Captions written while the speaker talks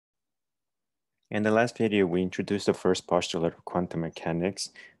In the last video, we introduced the first postulate of quantum mechanics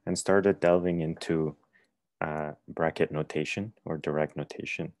and started delving into bracket notation or direct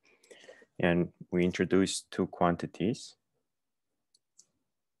notation. And we introduced two quantities,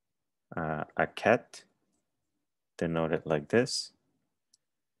 a ket, denoted like this,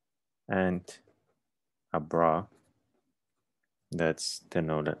 and a bra, that's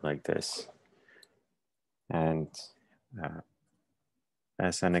denoted like this. And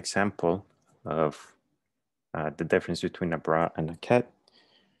as an example of the difference between a bra and a ket,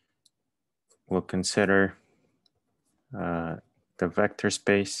 we'll consider the vector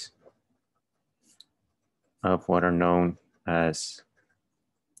space of what are known as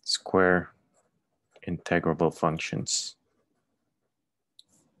square integrable functions.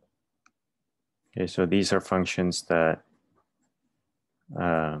 Okay, so these are functions that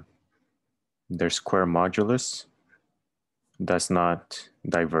their square modulus does not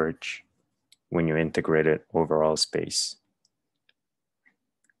diverge when you integrate it over all space.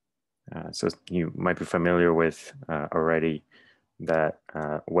 So you might be familiar with already that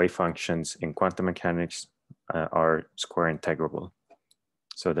wave functions in quantum mechanics are square integrable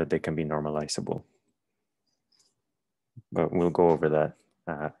so that they can be normalizable. But we'll go over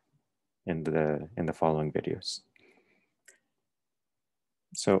that in the following videos.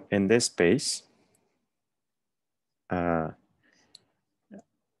 So in this space,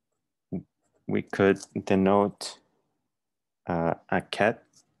 we could denote a ket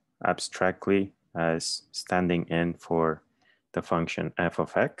abstractly as standing in for the function f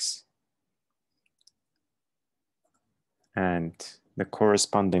of x, and the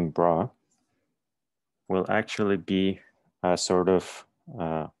corresponding bra will actually be a sort of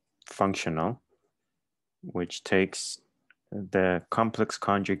functional which takes the complex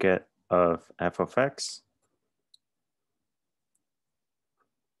conjugate of f of x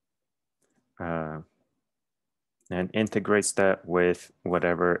and integrates that with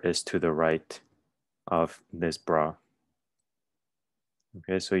whatever is to the right of this bra.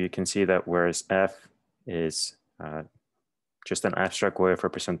 Okay, so you can see that whereas f is just an abstract way of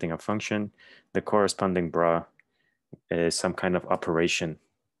representing a function, the corresponding bra is some kind of operation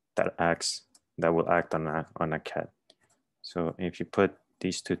that will act on a ket. So if you put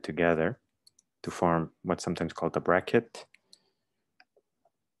these two together to form what's sometimes called a bracket,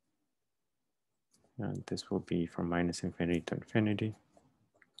 and this will be from minus infinity to infinity.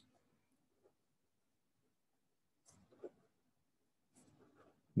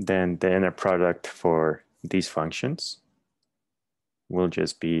 Then the inner product for these functions will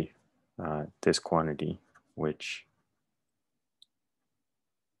just be this quantity, which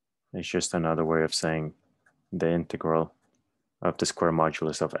is just another way of saying the integral of the square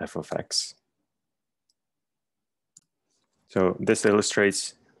modulus of f of x. So this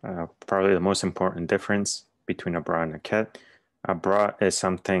illustrates probably the most important difference between a bra and a ket. A bra is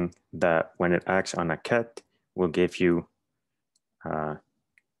something that when it acts on a ket will give you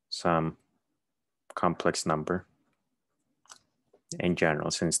some complex number in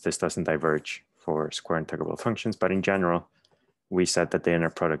general, since this doesn't diverge for square integrable functions, but in general, we said that the inner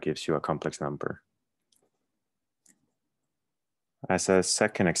product gives you a complex number. As a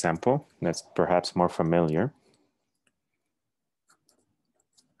second example, that's perhaps more familiar,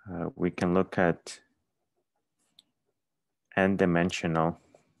 we can look at n-dimensional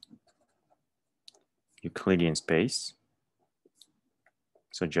Euclidean space.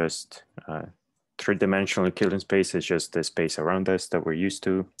 So just three-dimensional Euclidean space is just the space around us that we're used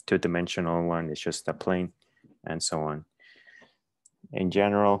to. Two-dimensional one is just a plane, and so on. In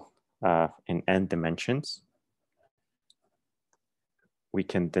general, in n dimensions, we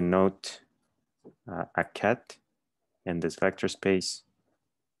can denote a ket in this vector space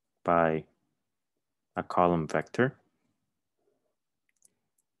by a column vector.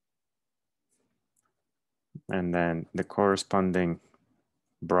 And then the corresponding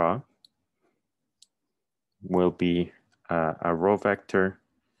bra will be a row vector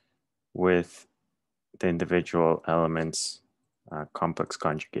with the individual elements complex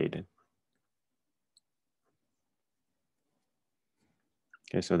conjugated.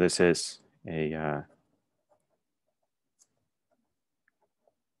 Okay, so this is an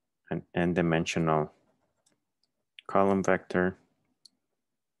n-dimensional column vector.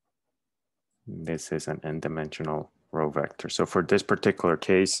 This is an n-dimensional row vector. So for this particular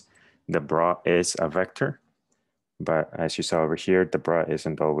case, the bra is a vector, but as you saw over here, the bra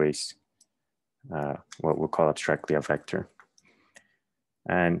isn't always what we'll call abstractly a vector.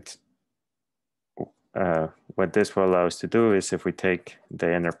 And what this will allow us to do is if we take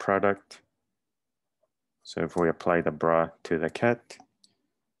the inner product, so if we apply the bra to the ket,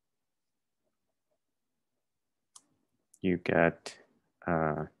 you get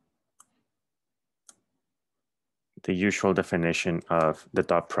the usual definition of the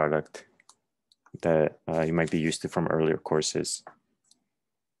dot product that you might be used to from earlier courses.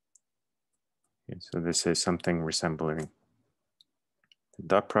 Okay, so this is something resembling the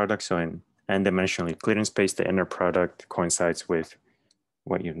dot product. So in n-dimensional Euclidean space, the inner product coincides with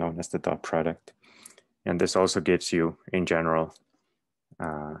what you've known as the dot product. And this also gives you, in general,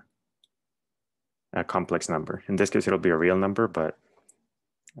 a complex number. In this case, it'll be a real number, but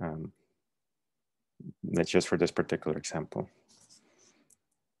that's just for this particular example.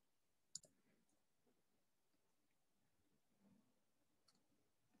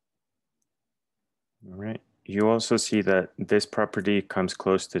 All right. You also see that this property comes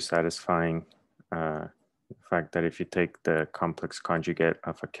close to satisfying the fact that if you take the complex conjugate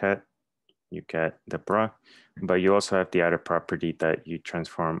of a ket, you get the bra, but you also have the added property that you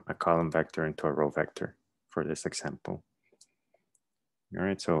transform a column vector into a row vector for this example. All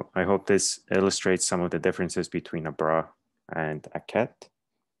right, so I hope this illustrates some of the differences between a bra and a ket.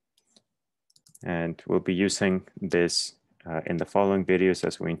 And we'll be using this in the following videos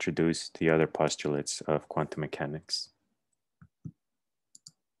as we introduce the other postulates of quantum mechanics.